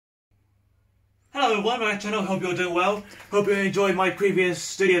Hello everyone, my channel, hope you're doing well. Hope you enjoyed my previous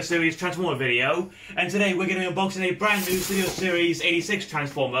Studio Series Transformer video. And today we're going to be unboxing a brand new Studio Series 86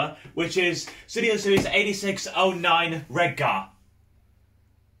 Transformer, which is Studio Series 8609 Wreck-Gar.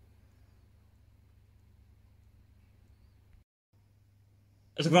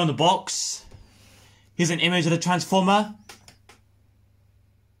 Let's look around the box. Here's an image of the Transformer.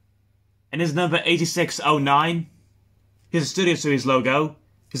 And here's number 8609. Here's a Studio Series logo.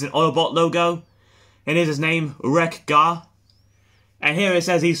 Here's an Autobot logo. And here's his name, Wreck-Gar. And here it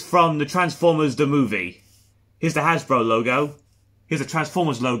says he's from the Transformers the movie. Here's the Hasbro logo. Here's the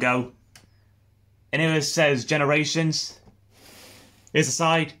Transformers logo. And here it says Generations. Here's the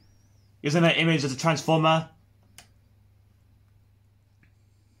side. Here's another image of the Transformer.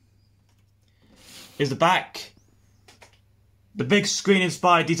 Here's the back. The big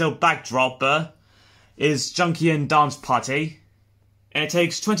screen-inspired detailed backdrop is Junkian Dance Party. And it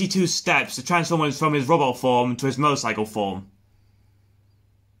takes 22 steps to transform him from his robot form to his motorcycle form.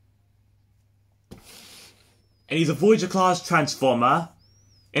 And he's a Voyager class Transformer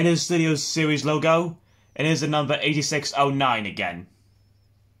in his Studio Series logo. And here's the number 8609 again.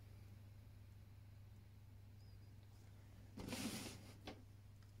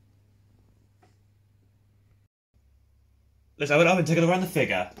 Let's open it up and take a look around the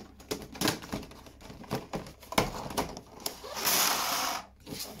figure.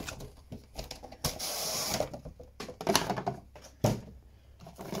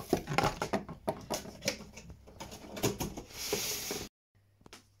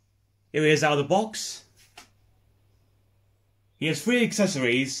 Here he is out of the box. He has 3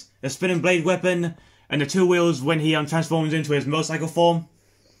 accessories, the spinning blade weapon, and the 2 wheels when he transforms into his motorcycle form.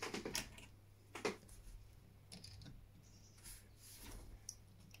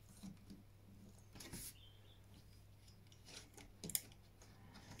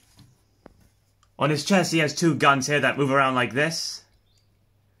 On his chest he has 2 guns here that move around like this.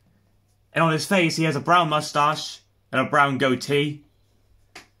 And on his face he has a brown mustache and a brown goatee.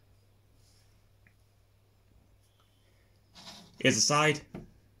 Here's the side.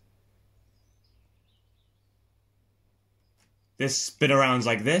 This spin arounds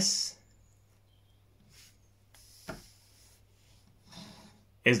like this.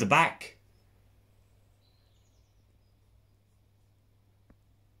 Here's the back.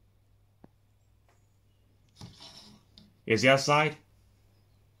 Here's the other side.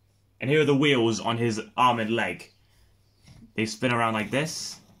 And here are the wheels on his arm and leg. They spin around like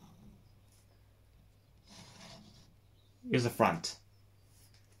this. Here's the front.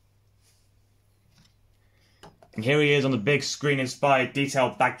 And here he is on the big screen-inspired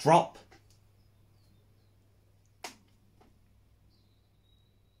detailed backdrop.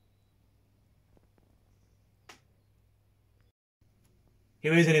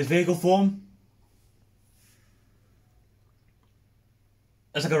 Here he is in his vehicle form.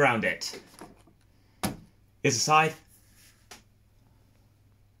 Let's look around it. Here's the side.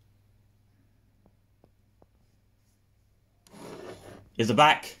 Here's the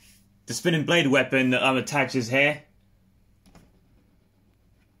back. The spinning blade weapon attaches here.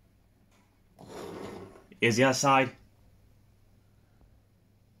 Here's the other side.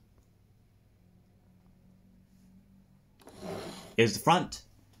 Here's the front.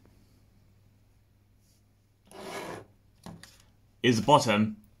 Here's the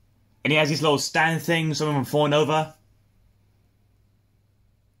bottom. And he has these little stand things, some of them falling over.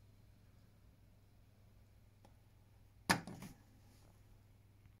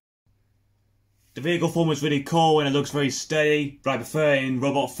 The vehicle form is really cool and it looks very sturdy, but I prefer it in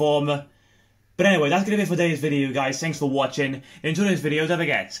robot form. But anyway, that's going to be it for today's video, guys. Thanks for watching. Enjoy this video. Don't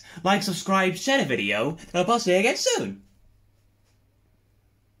forget, like, subscribe, share the video, and I'll see you again soon.